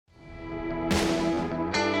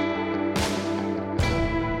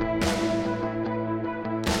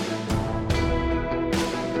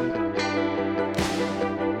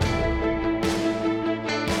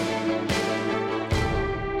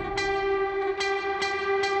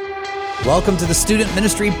Welcome to the Student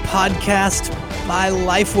Ministry Podcast by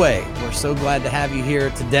Lifeway. We're so glad to have you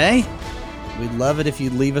here today. We'd love it if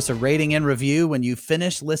you'd leave us a rating and review when you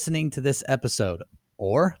finish listening to this episode,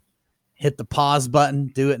 or hit the pause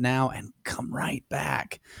button, do it now, and come right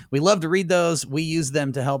back. We love to read those. We use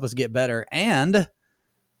them to help us get better, and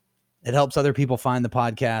it helps other people find the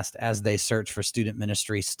podcast as they search for student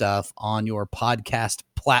ministry stuff on your podcast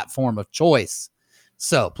platform of choice.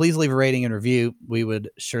 So please leave a rating and review. We would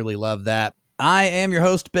surely love that. I am your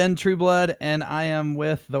host, Ben Trueblood, and I am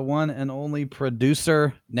with the one and only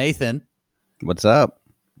producer, Nathan. What's up?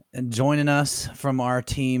 And joining us from our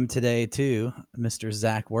team today, too, Mr.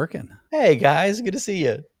 Zach Workin. Hey, guys. Good to see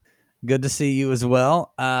you. Good to see you as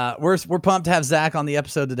well. We're pumped to have Zach on the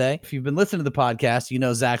episode today. If you've been listening to the podcast, you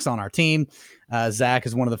know Zach's on our team. Zach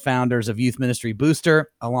is one of the founders of Youth Ministry Booster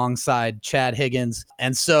alongside Chad Higgins.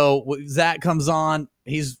 And so Zach comes on.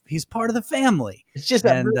 He's part of the family. It's just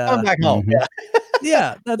that I'm back home. Yeah,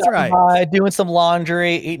 yeah, that's right. Doing some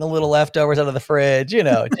laundry, eating a little leftovers out of the fridge,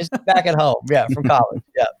 just back at home. Yeah, from college.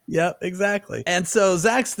 Yeah. Yep, exactly. And so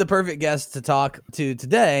Zach's the perfect guest to talk to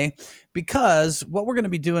today, because what we're going to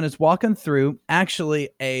be doing is walking through actually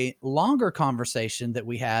a longer conversation that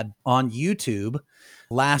we had on YouTube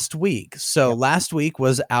last week. So last week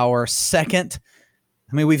was our second.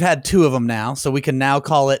 I mean, we've had two of them now, so we can now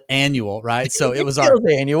call it annual, right? So it was our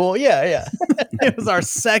annual. Yeah. It was our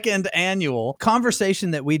second annual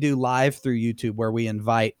conversation that we do live through YouTube, where we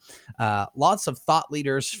invite lots of thought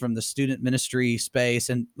leaders from the student ministry space.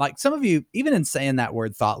 And like some of you, even in saying that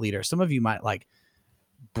word thought leader, some of you might like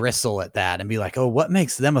bristle at that and be like, oh, what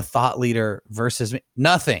makes them a thought leader versus me?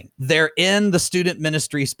 Nothing. They're in the student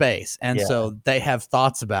ministry space. And so they have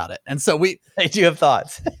thoughts about it. And so they do have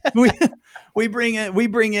thoughts. we bring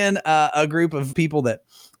in a group of people that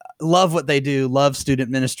love what they do, love student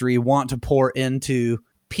ministry, want to pour into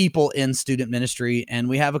people in student ministry. And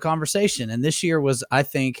we have a conversation. And this year was, I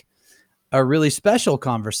think, a really special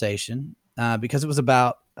conversation because it was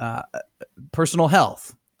about personal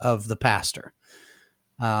health of the pastor.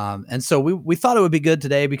 And so we thought it would be good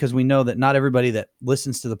today, because we know that not everybody that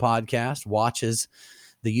listens to the podcast watches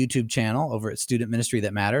the YouTube channel over at Student Ministry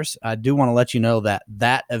That Matters. I do want to let you know that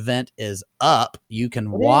that event is up. You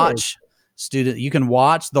can watch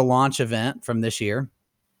the launch event from this year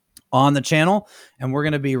on the channel, and we're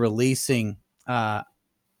going to be releasing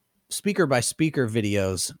speaker by speaker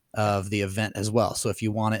videos of the event as well. So if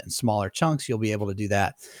you want it in smaller chunks, you'll be able to do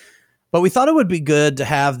that. But we thought it would be good to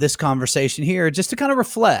have this conversation here just to kind of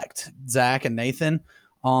reflect, Zach and Nathan,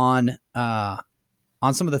 on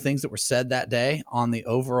some of the things that were said that day, on the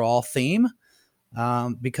overall theme,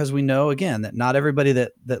 because we know, again, that not everybody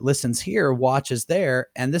that listens here watches there.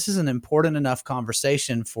 And this is an important enough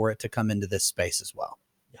conversation for it to come into this space as well.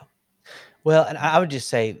 Yeah. Well, and I would just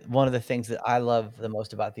say one of the things that I love the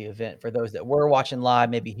most about the event, for those that were watching live,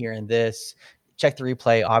 maybe hearing this, check the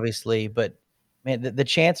replay, obviously, but man, the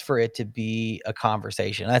chance for it to be a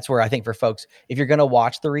conversation. That's where I think for folks, if you're going to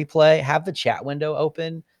watch the replay, have the chat window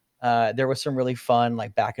open. There was some really fun,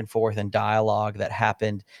 like back and forth and dialogue that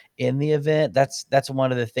happened in the event. That's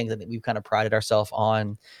one of the things that we've kind of prided ourselves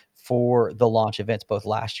on for the launch events, both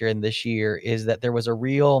last year and this year, is that there was a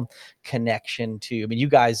real connection to, I mean, you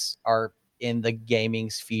guys are in the gaming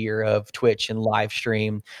sphere of Twitch and live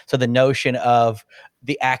stream. So the notion of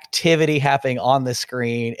the activity happening on the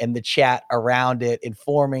screen and the chat around it,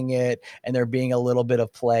 informing it, and there being a little bit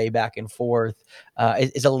of play back and forth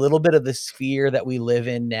is a little bit of the sphere that we live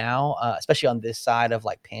in now, especially on this side of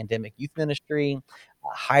like pandemic youth ministry,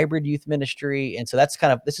 hybrid youth ministry. And so that's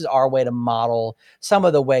this is our way to model some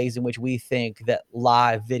of the ways in which we think that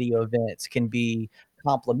live video events can be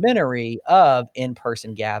complementary of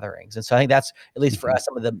in-person gatherings. And so I think that's, at least for us,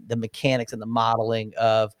 some of the mechanics and the modeling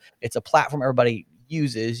of, it's a platform everybody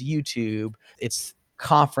uses, YouTube. It's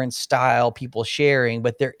conference style, people sharing,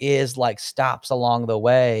 but there is like stops along the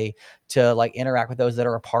way to like interact with those that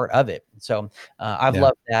are a part of it. So I've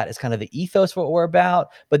loved that. It's kind of the ethos of what we're about.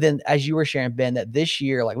 But then, as you were sharing, Ben, that this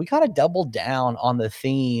year, like we kind of doubled down on the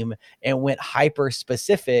theme and went hyper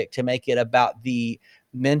specific to make it about the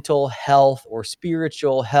mental health or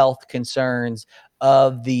spiritual health concerns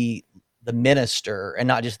of the minister and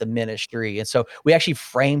not just the ministry. And so we actually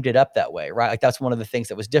framed it up that way, right? Like that's one of the things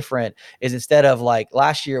that was different, is instead of like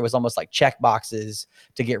last year, it was almost like check boxes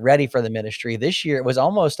to get ready for the ministry. This year, it was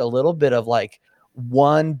almost a little bit of like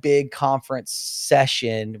one big conference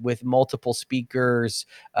session with multiple speakers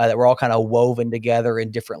that were all kind of woven together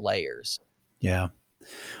in different layers. Yeah.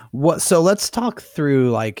 So let's talk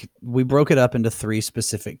through, like, we broke it up into 3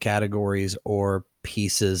 specific categories or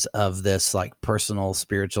pieces of this, like personal,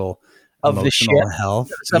 spiritual of the emotional ship.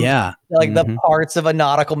 health. Some, Yeah. like the parts of a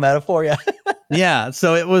nautical metaphor. Yeah. Yeah.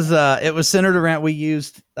 So it was centered around, we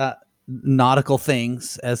used nautical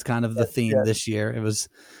things as kind of the theme this year. It was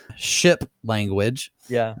ship language.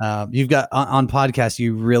 Yeah. You've got on podcasts,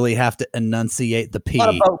 you really have to enunciate the P. A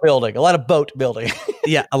lot of boat building.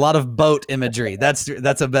 Yeah, a lot of boat imagery. That's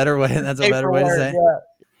a better way. That's a better way to say.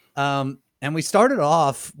 Yeah. And we started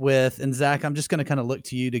off with, and Zach, I'm just going to kind of look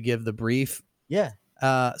to you to give the brief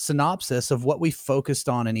synopsis of what we focused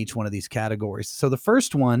on in each one of these categories. So the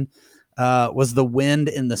first one was the wind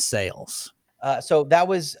in the sails. So that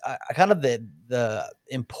was kind of the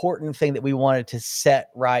important thing that we wanted to set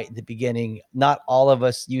right at the beginning. Not all of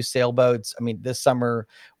us use sailboats. I mean, this summer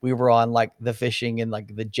we were on like the fishing and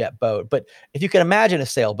like the jet boat. But if you can imagine a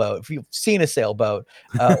sailboat, if you've seen a sailboat,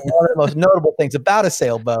 one of the most notable things about a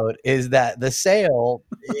sailboat is that the sail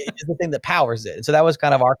is the thing that powers it. And so that was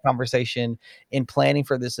kind of our conversation in planning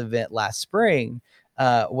for this event last spring.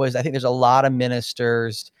 Was I think there's a lot of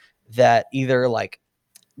ministers that either like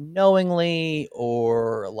knowingly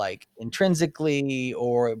or like intrinsically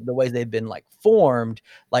or the ways they've been like formed,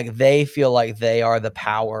 like they feel like they are the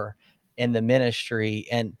power in the ministry.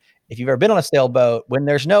 And if you've ever been on a sailboat, when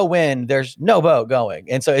there's no wind, there's no boat going.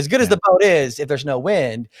 And so as good as the boat is, if there's no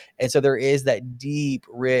wind, and so there is that deep,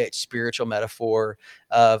 rich spiritual metaphor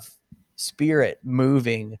of spirit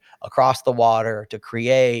moving across the water to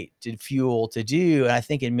create, to fuel, to do. And I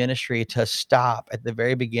think in ministry, to stop at the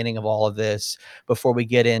very beginning of all of this before we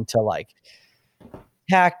get into like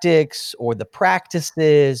tactics or the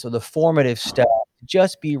practices or the formative stuff,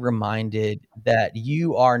 just be reminded that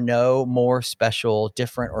you are no more special,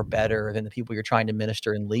 different, or better than the people you're trying to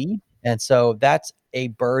minister and lead. And so that's a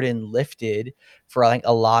burden lifted for, I think,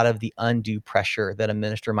 a lot of the undue pressure that a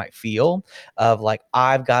minister might feel of like,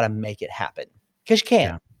 I've got to make it happen. Because you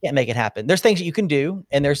can't make it happen. There's things that you can do,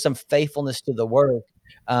 and there's some faithfulness to the work,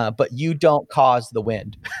 but you don't cause the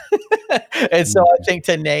wind. And so I think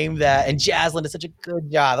to name that, and Jaslyn does such a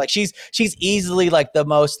good job. Like she's easily like the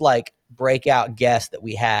most like breakout guest that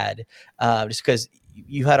we had, just because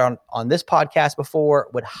you had on this podcast before.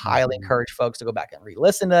 Would highly encourage folks to go back and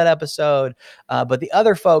re-listen to that episode. But the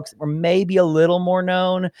other folks were maybe a little more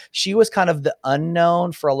known. She was kind of the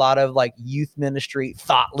unknown for a lot of like youth ministry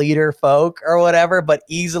thought leader folk or whatever, but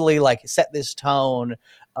easily like set this tone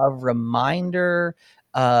of reminder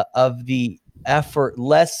of the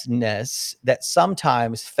effortlessness that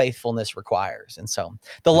sometimes faithfulness requires. And so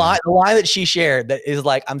the line that she shared that is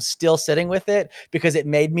like, I'm still sitting with it because it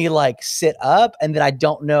made me like sit up and then I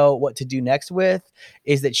don't know what to do next with,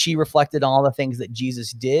 is that she reflected on all the things that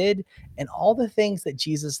Jesus did and all the things that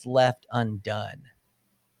Jesus left undone.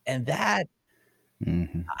 And that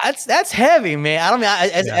that's heavy, man. I don't mean,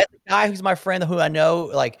 as a guy who's my friend, who I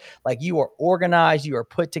know, like you are organized, you are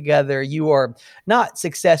put together, you are not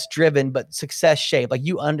success driven, but success shaped. Like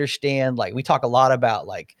you understand, like we talk a lot about,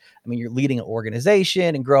 like, I mean, you're leading an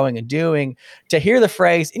organization and growing and doing. To hear the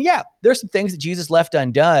phrase, and there's some things that Jesus left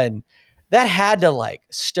undone, that had to like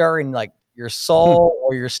stir in like your soul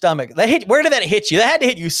or your stomach. Where did that hit you? That had to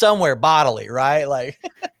hit you somewhere bodily, right? Like,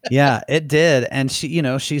 yeah, it did. And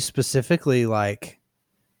she specifically, like,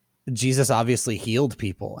 Jesus obviously healed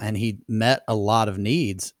people and he met a lot of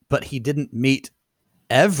needs, but he didn't meet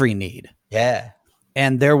every need. Yeah.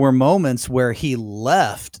 And there were moments where he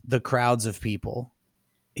left the crowds of people.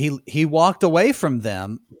 He walked away from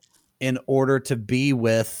them in order to be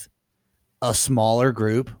with a smaller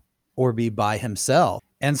group or be by himself.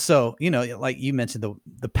 And so, like you mentioned,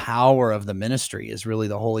 the power of the ministry is really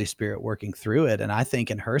the Holy Spirit working through it. And I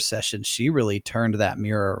think in her session, she really turned that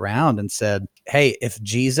mirror around and said, hey, if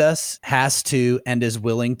Jesus has to and is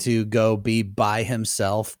willing to go be by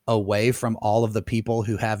himself away from all of the people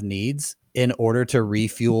who have needs in order to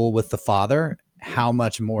refuel with the Father, how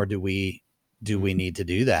much more do we need to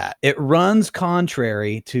do that? It runs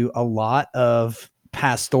contrary to a lot of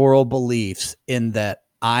pastoral beliefs in that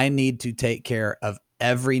I need to take care of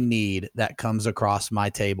every need that comes across my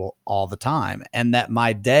table all the time, and that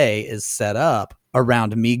my day is set up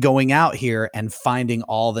around me going out here and finding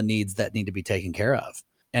all the needs that need to be taken care of.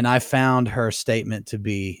 And I found her statement to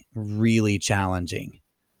be really challenging,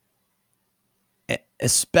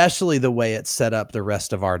 especially the way it set up the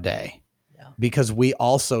rest of our day, because we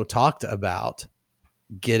also talked about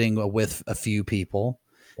getting with a few people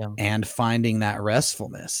and finding that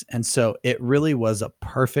restfulness. And so it really was a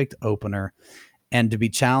perfect opener. And to be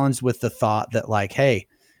challenged with the thought that, like, hey,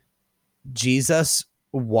 Jesus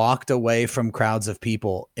walked away from crowds of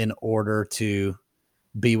people in order to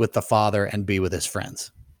be with the Father and be with his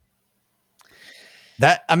friends.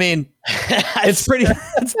 That, I mean, it's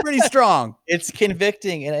pretty strong. It's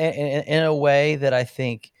convicting in a way that I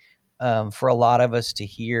think for a lot of us to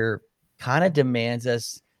hear kind of demands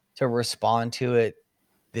us to respond to it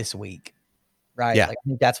this week. Right. Yeah. Like, I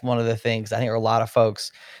think that's one of the things. I think there are a lot of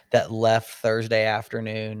folks that left Thursday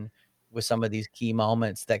afternoon with some of these key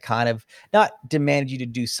moments that kind of not demanded you to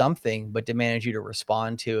do something, but demanded you to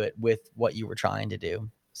respond to it with what you were trying to do.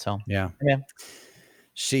 So, Yeah.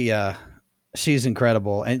 Yeah. She's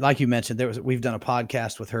incredible. And like you mentioned, we've done a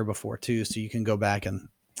podcast with her before too. So you can go back and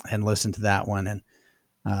listen to that one. And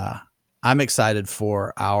I'm excited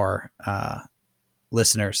for our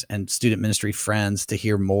listeners and student ministry friends to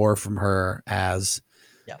hear more from her as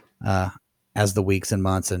the weeks and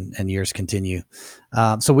months and years continue.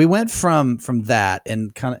 So we went from that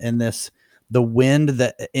and kind of in this, the wind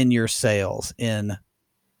that in your sails, in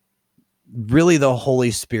really the Holy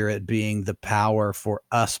Spirit being the power for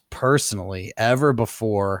us personally ever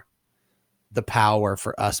before the power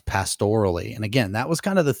for us pastorally. And again, that was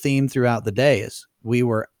kind of the theme throughout the day, is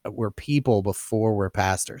we're people before we're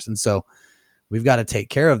pastors. And so we've got to take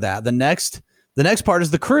care of that. The next part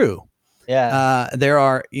is the crew. Yeah. There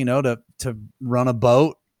are, to run a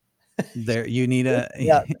boat there, you need a,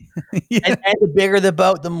 yeah. And the bigger the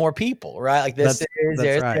boat, the more people, right? Like this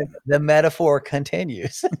that's right. The metaphor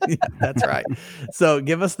continues. Yeah, that's right. So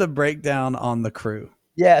give us the breakdown on the crew.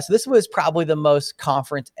 Yeah, so this was probably the most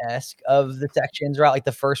conference-esque of the sections, right? Like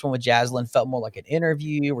the first one with Jaslyn felt more like an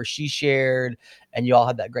interview where she shared and you all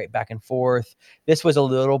had that great back and forth. This was a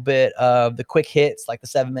little bit of the quick hits, like the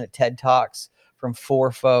 7-minute TED Talks from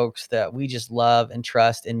 4 folks that we just love and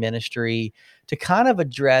trust in ministry, to kind of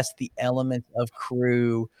address the elements of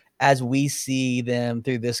crew as we see them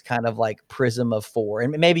through this kind of like prism of 4.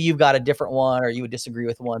 And maybe you've got a different one or you would disagree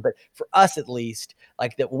with one, but for us at least,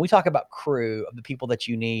 like that, when we talk about crew of the people that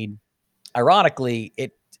you need, ironically,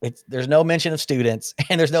 there's no mention of students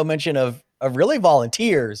and there's no mention of really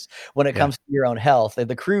volunteers when it comes to your own health. And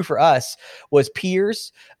the crew for us was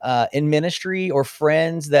peers in ministry or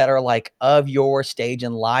friends that are like of your stage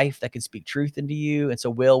in life that could speak truth into you. And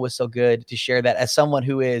so Will was so good to share that as someone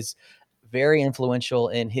who is very influential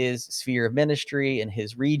in his sphere of ministry, in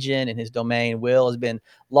his region, in his domain. Will has been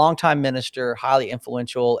longtime minister, highly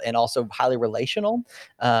influential, and also highly relational,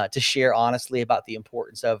 to share honestly about the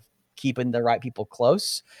importance of keeping the right people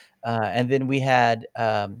close. And then we had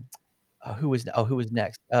who was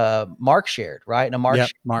next? Mark shared, right? Now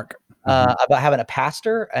Mark about having a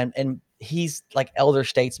pastor, and he's like elder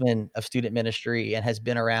statesman of student ministry and has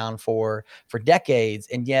been around for decades,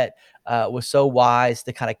 and yet was so wise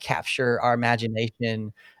to kind of capture our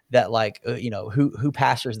imagination that like, who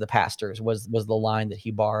pastors the pastors was the line that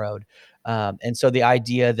he borrowed. And so the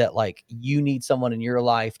idea that like you need someone in your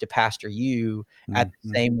life to pastor you at the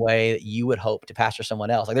same way that you would hope to pastor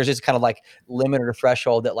someone else. Like there's just kind of like limit or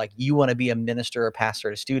threshold that like you want to be a minister or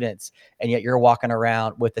pastor to students, and yet you're walking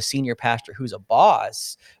around with a senior pastor who's a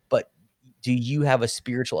boss, but do you have a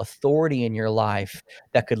spiritual authority in your life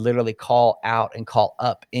that could literally call out and call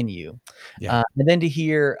up in you? Yeah. And then to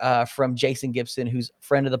hear from Jason Gibson, who's a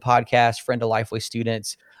friend of the podcast, friend of Lifeway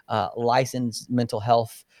students, licensed mental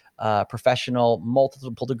health professional,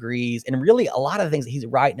 multiple degrees, and really a lot of the things that he's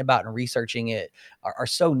writing about and researching it are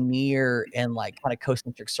so near and like kind of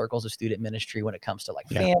concentric circles of student ministry when it comes to like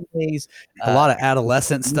families. A lot of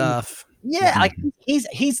adolescent stuff. Yeah, like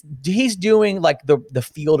he's doing like the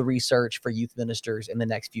field research for youth ministers in the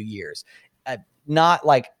next few years. Not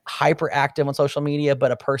like hyper active on social media,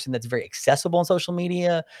 but a person that's very accessible on social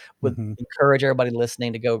media. Would encourage everybody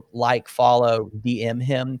listening to go like, follow, DM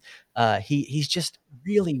him. He's just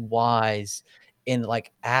really wise in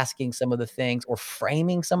like asking some of the things or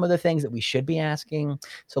framing some of the things that we should be asking.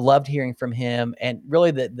 So loved hearing from him, and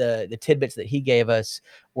really the tidbits that he gave us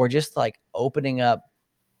were just like opening up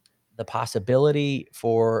the possibility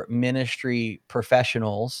for ministry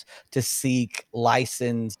professionals to seek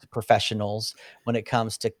licensed professionals when it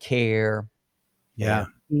comes to care.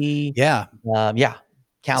 Counseling.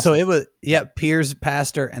 So it was, peers,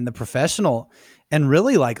 pastor, and the professional. And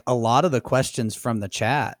really like a lot of the questions from the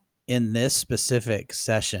chat in this specific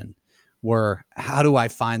session were, how do I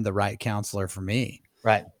find the right counselor for me?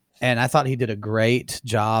 Right. And I thought he did a great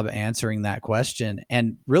job answering that question,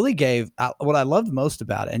 and really gave what I loved most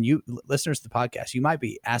about it. And you listeners to the podcast, you might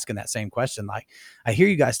be asking that same question. Like, I hear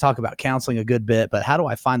you guys talk about counseling a good bit, but how do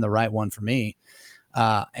I find the right one for me?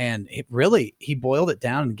 And he boiled it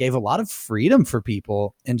down and gave a lot of freedom for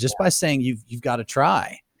people. And just by saying, you've got to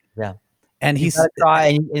try. Yeah. And he's try,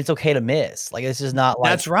 and it's okay to miss. Like, this is not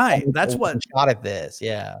like, that's right. That's what shot at this.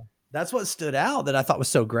 Yeah. That's what stood out that I thought was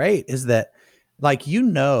so great, is that like,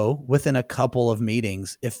 within a couple of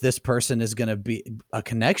meetings if this person is going to be a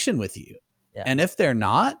connection with you. Yeah. And if they're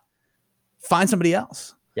not, find somebody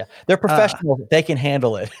else. Yeah. They're professionals. They can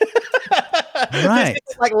handle it. Right.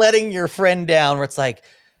 It's like letting your friend down where it's like,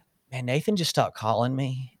 man, Nathan just stopped calling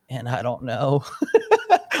me and I don't know.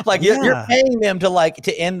 Like you're paying them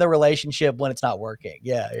to end the relationship when it's not working.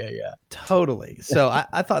 Yeah. Totally. So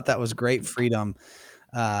I thought that was great freedom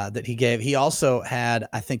that he gave. He also had,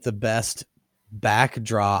 I think, the best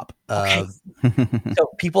backdrop of.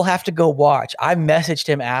 So people have to go watch. I messaged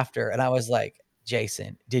him after and I was like,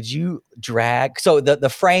 Jason, did you drag? So the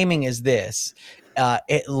framing is this.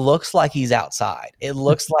 It looks like he's outside. It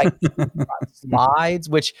looks like slides,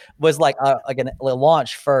 which was like a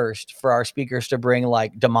launch first for our speakers to bring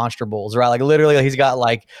like demonstrables, right? Like literally he's got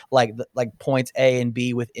like points A and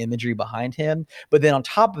B with imagery behind him. But then on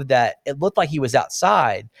top of that, it looked like he was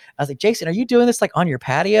outside. I was like, Jason, are you doing this like on your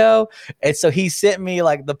patio? And so he sent me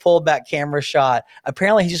like the pulled back camera shot.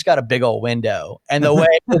 Apparently he's just got a big old window, and the way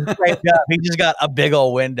it was framed up, he just got a big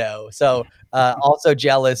old window. So also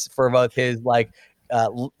jealous for both his like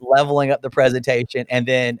leveling up the presentation and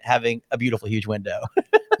then having a beautiful huge window.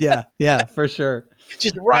 yeah, for sure.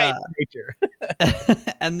 Just right in nature.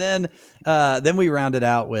 And then we rounded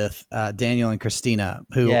out with Daniel and Christina,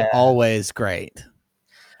 who are always great.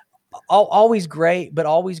 Always great, but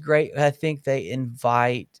always great. I think they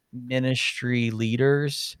invite ministry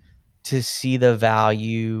leaders to see the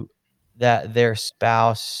value that their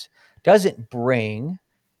spouse doesn't bring,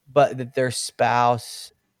 but that their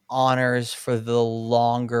spouse honors for the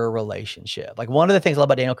longer relationship. Like one of the things I love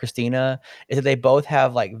about Daniel and Christina is that they both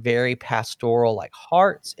have like very pastoral like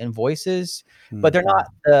hearts and voices, but they're not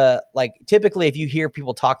like typically if you hear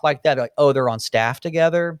people talk like that, they're like, oh, they're on staff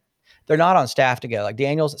together. They're not on staff together. Like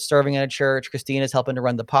Daniel's serving in a church, Christina's helping to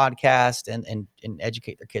run the podcast and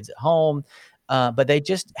educate their kids at home. But they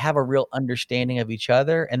just have a real understanding of each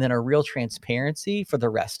other and then a real transparency for the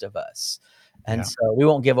rest of us. And so we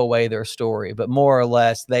won't give away their story, but more or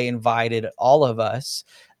less they invited all of us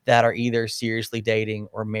that are either seriously dating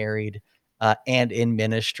or married and in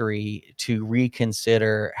ministry to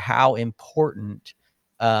reconsider how important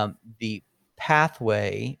the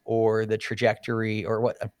pathway or the trajectory or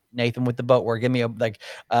what Nathan with the boat word, give me a way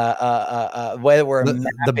that we're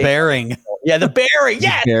the bearing. Yeah, the bearing.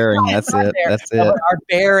 Yeah, bearing. That's it. That's it. Our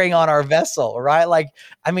bearing on our vessel, right? Like,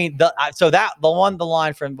 I mean, the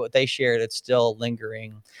line from what they shared, it's still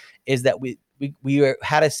lingering, is that we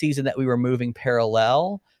had a season that we were moving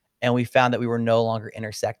parallel, and we found that we were no longer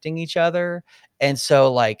intersecting each other, and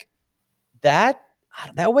so like that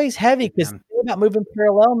weighs heavy because about moving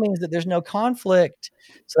parallel means that there's no conflict,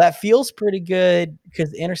 so that feels pretty good because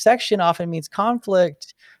the intersection often means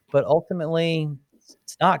conflict, but ultimately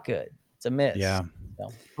it's not good. It's a miss. Yeah.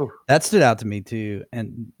 So, that stood out to me too.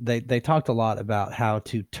 And they talked a lot about how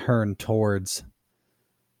to turn towards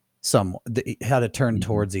how to turn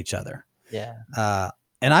towards each other. Yeah.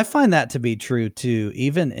 And I find that to be true too,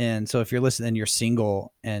 so if you're listening, you're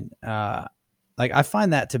single and, like I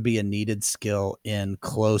find that to be a needed skill in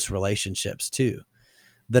close relationships too,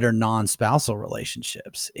 that are non-spousal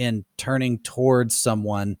relationships. In turning towards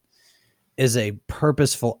someone is a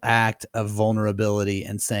purposeful act of vulnerability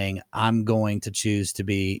and saying, I'm going to choose to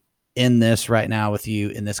be in this right now with you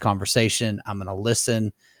in this conversation. I'm going to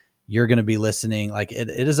listen. You're going to be listening. Like it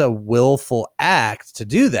is a willful act to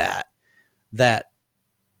do that,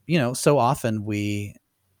 so often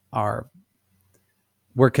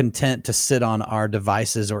we're content to sit on our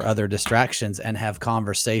devices or other distractions and have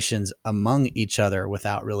conversations among each other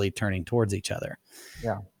without really turning towards each other.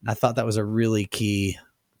 Yeah. I thought that was a really key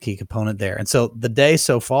component there. And so the day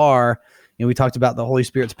so far, we talked about the Holy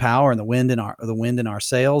Spirit's power and the wind in our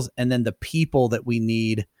sails, and then the people that we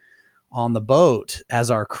need on the boat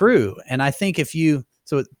as our crew. And I think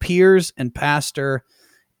peers and pastor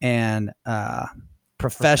and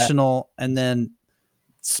professional and then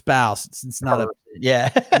spouse. It's not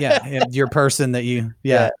your person that you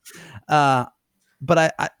but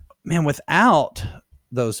I without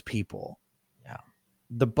those people,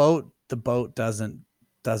 the boat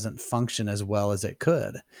doesn't function as well as it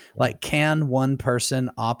could. Like, can one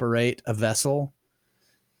person operate a vessel?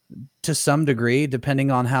 To some degree,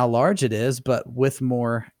 depending on how large it is, but with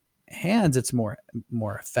more hands, it's more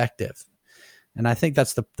effective. And I think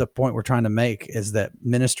that's the point we're trying to make, is that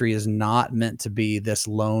ministry is not meant to be this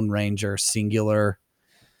Lone Ranger, singular,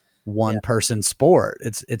 one person sport.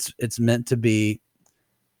 It's meant to be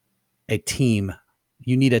a team.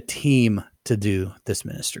 You need a team to do this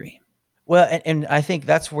ministry. Well, and I think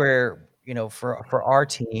that's where, for our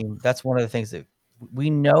team, that's one of the things that we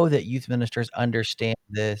know that youth ministers understand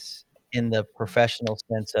this in the professional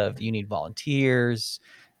sense of you need volunteers,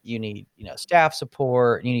 you need, staff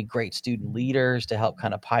support, you need great student leaders to help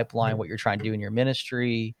kind of pipeline what you're trying to do in your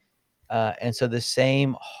ministry. And so the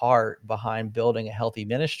same heart behind building a healthy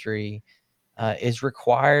ministry is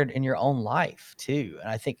required in your own life too. And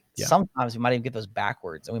I think sometimes we might even get those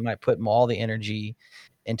backwards, and we might put all the energy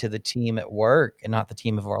into the team at work and not the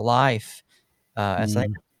team of our life. And so I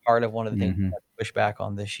think that's part of one of the things we have to push back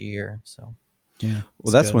on this year. So, yeah.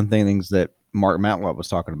 Well, that's one thing, things that Mark Matlock was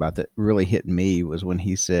talking about that really hit me was when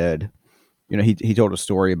he said, he told a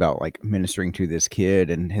story about like ministering to this kid,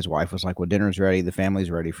 and his wife was like, well, dinner's ready. The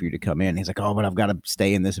family's ready for you to come in. He's like, oh, but I've got to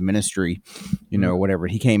stay in this ministry, or whatever.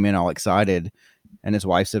 He came in all excited, and his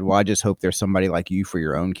wife said, well, I just hope there's somebody like you for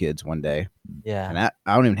your own kids one day. Yeah. And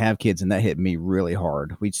I don't even have kids, and that hit me really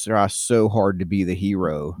hard. We try so hard to be the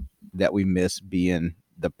hero that we miss being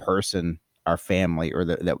the person our family or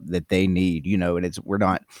that they need, and we're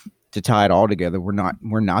not, to tie it all together, we're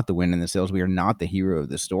not the win in the sales. We are not the hero of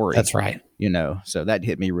the story. That's right. So that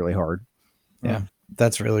hit me really hard. Yeah,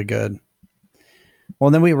 that's really good. Well,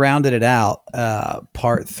 then we rounded it out.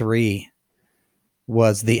 Part 3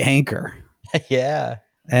 was the anchor. Yeah.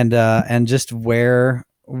 And just where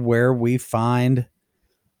we find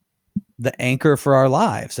the anchor for our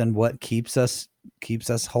lives and what keeps us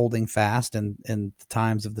holding fast in the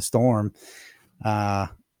times of the storm.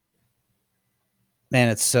 Man,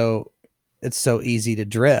 it's so easy to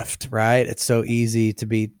drift, right? It's so easy to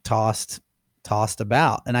be tossed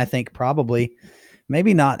about. And I think probably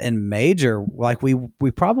maybe not in major, like we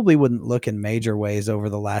probably wouldn't look in major ways over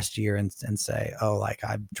the last year and say, oh, like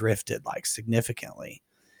I've drifted like significantly.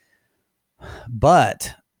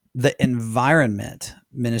 But the environment,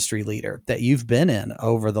 ministry leader, that you've been in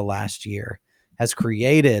over the last year has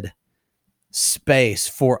created space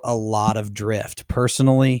for a lot of drift,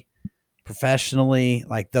 personally, professionally,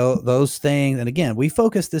 like those things. And again, we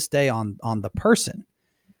focus this day on the person.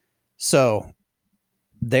 So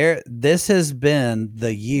this has been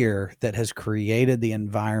the year that has created the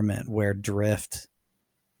environment where drift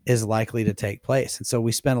is likely to take place. And so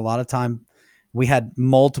we spent a lot of time, we had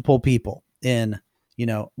multiple people in,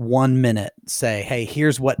 1 minute say, hey,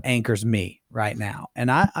 here's what anchors me right now. And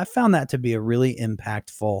I found that to be a really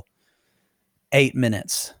impactful 8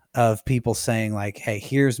 minutes of people saying like, hey,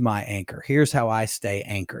 here's my anchor. Here's how I stay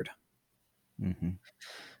anchored. Mm-hmm.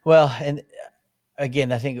 Well, and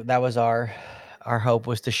again, I think that was our hope,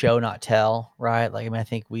 was to show, not tell, right? Like, I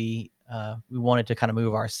think we wanted to kind of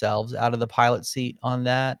move ourselves out of the pilot seat on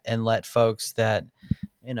that and let folks that,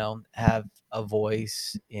 have a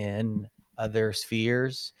voice in other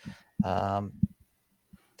spheres,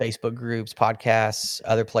 Facebook groups, podcasts,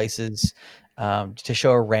 other places, to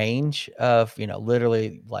show a range of,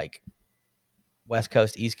 literally like West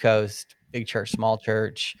Coast, East Coast, big church, small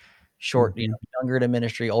church, short, younger to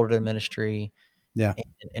ministry, older to ministry. Yeah.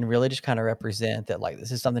 And really just kind of represent that, like,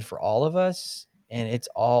 this is something for all of us, and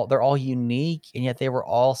they're all unique, and yet they were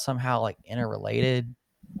all somehow like interrelated.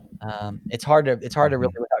 It's hard to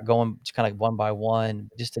really, without going just kind of one by one,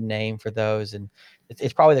 just a name for those. And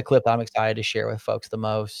it's probably the clip I'm excited to share with folks the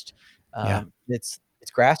most. It's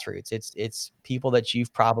grassroots. It's people that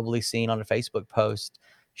you've probably seen on a Facebook post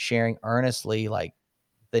sharing earnestly like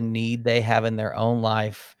the need they have in their own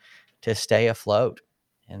life to stay afloat.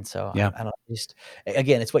 And so I don't, just,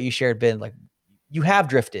 again, it's what you shared, Ben, like you have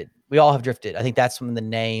drifted. We all have drifted. I think that's from the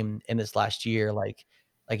name in this last year. Like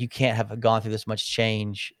you can't have gone through this much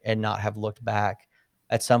change and not have looked back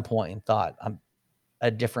at some point and thought, I'm a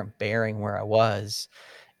different bearing where I was.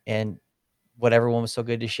 And what everyone was so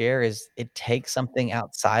good to share is it takes something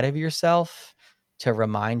outside of yourself to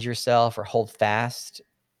remind yourself or hold fast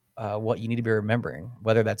what you need to be remembering,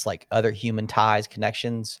 whether that's like other human ties,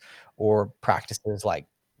 connections, or practices like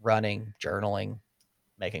running, journaling,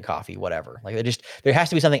 making coffee, whatever. Like there has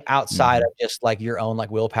to be something outside of just like your own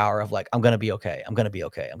like willpower of like, I'm going to be okay. I'm going to be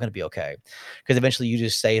okay. I'm going to be okay. Because eventually you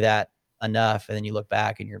just say that enough and then you look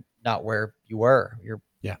back and you're not where you were. You're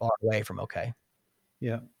far away from okay.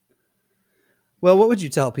 Yeah. Well, what would you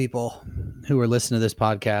tell people who are listening to this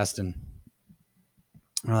podcast and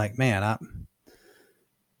are like, man,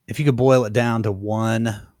 if you could boil it down to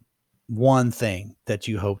one thing that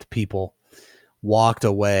you hoped people walked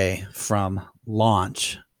away from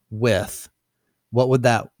launch with, what would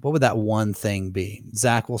that one thing be?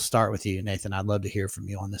 Zach, we'll start with you. Nathan, I'd love to hear from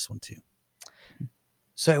you on this one too.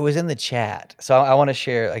 So it was in the chat. So I want to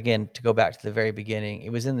share again, to go back to the very beginning.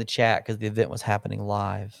 It was in the chat because the event was happening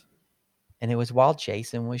live. And it was while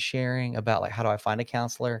Jason was sharing about like, how do I find a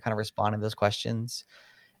counselor, kind of responding to those questions.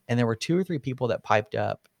 And there were 2 or 3 people that piped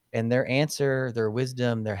up, and their answer, their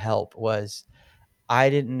wisdom, their help was, I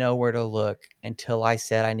didn't know where to look until I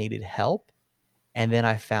said I needed help. And then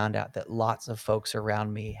I found out that lots of folks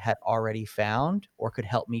around me had already found or could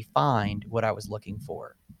help me find what I was looking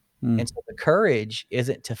for. And so the courage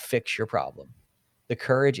isn't to fix your problem. The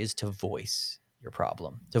courage is to voice your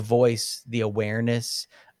problem, to voice the awareness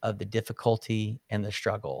of the difficulty and the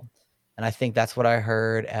struggle. And I think that's what I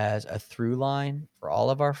heard as a through line for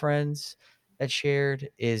all of our friends that shared,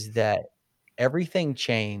 is that everything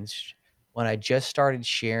changed when I just started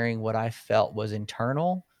sharing what I felt was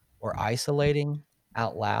internal or isolating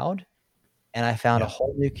out loud. And I found a Yeah.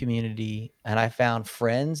 whole new community, and I found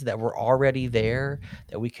friends that were already there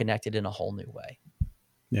that we connected in a whole new way.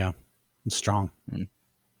 Yeah. It's strong.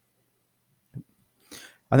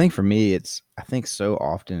 I think for me, I think so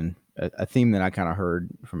often a theme that I kind of heard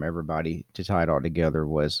from everybody to tie it all together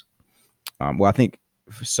was, I think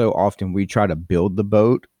so often we try to build the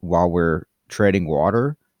boat while we're treading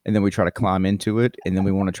water, and then we try to climb into it, and then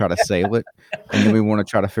we want to try to sail it, and then we want to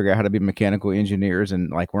try to figure out how to be mechanical engineers, and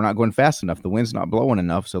like we're not going fast enough. The wind's not blowing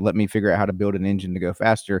enough, so let me figure out how to build an engine to go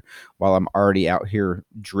faster while I'm already out here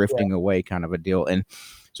drifting away, kind of a deal. And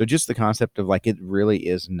so just the concept of like, it really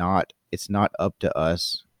is not, it's not up to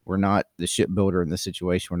us. We're not the shipbuilder in this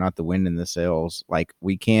situation. We're not the wind in the sails. Like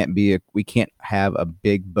we can't have a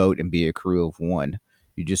big boat and be a crew of one.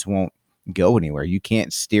 You just won't go anywhere. You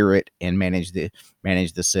can't steer it and manage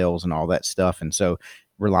the sails and all that stuff. And so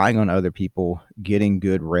relying on other people, getting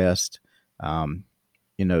good rest,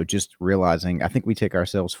 just realizing, I think we take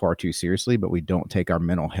ourselves far too seriously, but we don't take our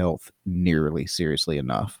mental health nearly seriously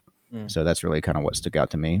enough. So that's really kind of what stuck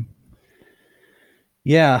out to me.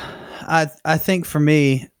 Yeah. I think for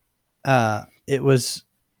me, it's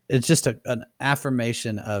just an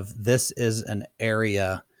affirmation of this is an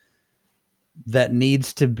area that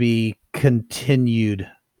needs to be continued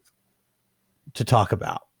to talk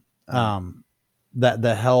about. That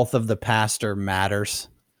the health of the pastor matters.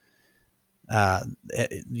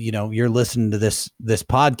 You're listening to this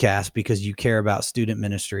podcast because you care about student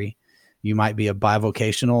ministry. You might be a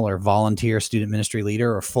bivocational or volunteer student ministry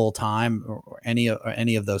leader or full-time or any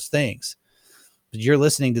of those things. But you're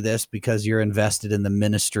listening to this because you're invested in the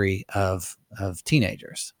ministry of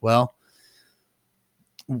teenagers. Well,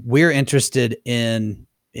 we're interested in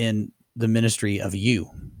the ministry of you.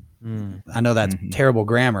 I know that's terrible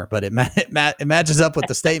grammar, but it matches up with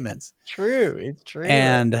the statements. True. It's true.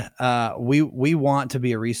 And we want to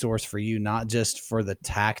be a resource for you, not just for the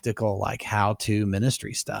tactical, like how-to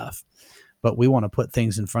ministry stuff, but we want to put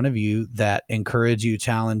things in front of you that encourage you,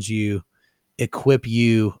 challenge you, equip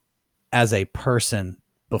you as a person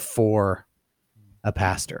before a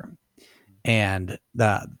pastor. And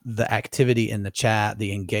the activity in the chat,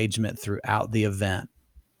 the engagement throughout the event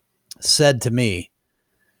said to me,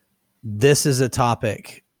 this is a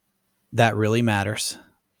topic that really matters.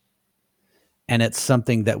 And it's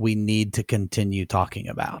something that we need to continue talking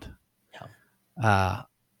about. Yeah.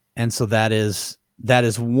 And so that is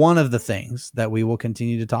one of the things that we will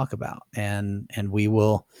continue to talk about. And we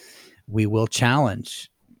will challenge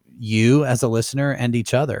you as a listener and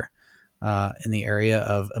each other in the area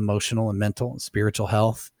of emotional and mental and spiritual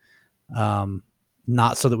health.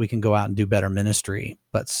 Not so that we can go out and do better ministry,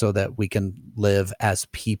 but so that we can live as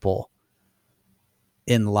people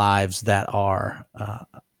in lives that are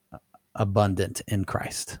abundant in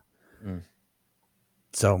Christ.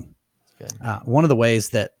 So one of the ways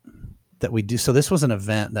that we do, so this was an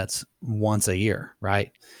event that's once a year,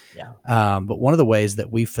 right? Yeah. But one of the ways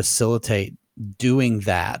that we facilitate doing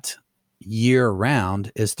that year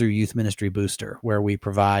round is through Youth Ministry Booster, where we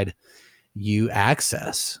provide you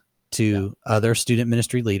access to other student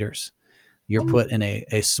ministry leaders. You're put in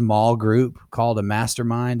a small group called a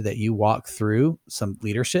mastermind that you walk through some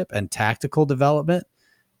leadership and tactical development,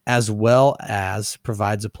 as well as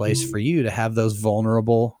provides a place for you to have those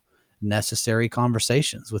vulnerable, necessary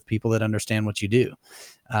conversations with people that understand what you do.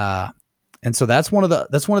 And so that's one of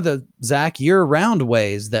the Zach year-round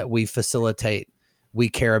ways that we facilitate. We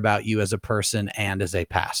care about you as a person and as a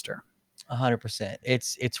pastor. 100%.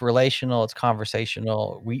 It's relational. It's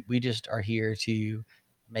conversational. We just are here to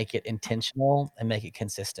make it intentional and make it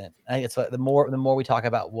consistent. I think it's what the more we talk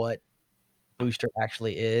about what Booster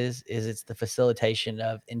actually is it's the facilitation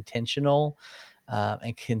of intentional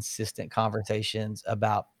and consistent conversations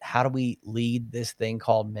about how do we lead this thing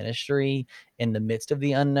called ministry in the midst of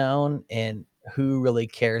the unknown, and who really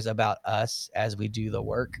cares about us as we do the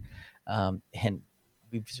work. And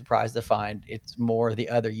we'd be surprised to find it's more the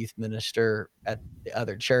other youth minister at the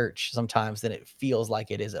other church sometimes than it feels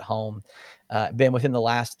like it is at home. Been within the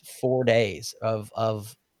last 4 days of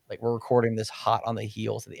like, we're recording this hot on the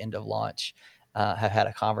heels at the end of launch. have had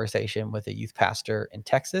a conversation with a youth pastor in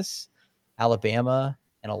Texas, Alabama,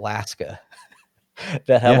 and Alaska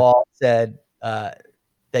that have all said,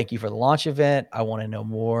 thank you for the launch event. I want to know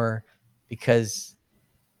more, because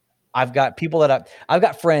I've got people that I've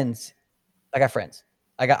got friends. I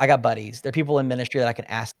got buddies. There are people in ministry that I can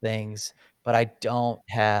ask things, but I don't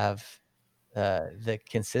have the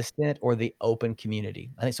consistent or the open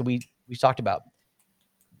community. I think so. We talked about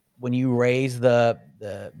when you raise the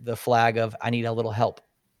flag of, I need a little help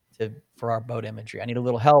for our boat imagery. I need a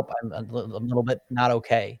little help. I'm a little bit not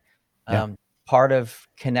okay. Part of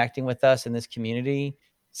connecting with us in this community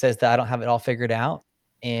says that I don't have it all figured out,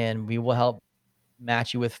 and we will help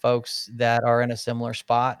match you with folks that are in a similar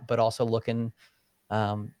spot, but also looking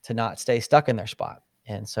to not stay stuck in their spot.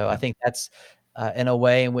 And so I think that's in a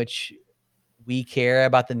way in which we care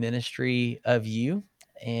about the ministry of you,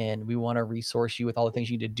 and we want to resource you with all the things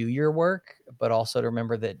you need to do your work, but also to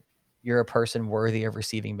remember that you're a person worthy of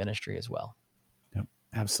receiving ministry as well. Yep,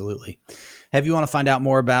 absolutely. If you want to find out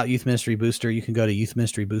more about Youth Ministry Booster, you can go to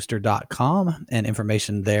youthministrybooster.com, and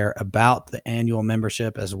information there about the annual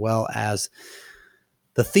membership, as well as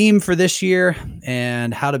the theme for this year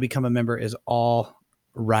and how to become a member, is all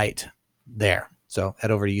right there. So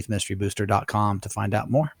head over to youthministrybooster.com to find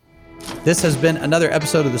out more. This has been another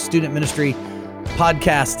episode of the Student Ministry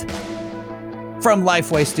Podcast from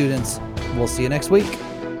Lifeway students. We'll see you next week.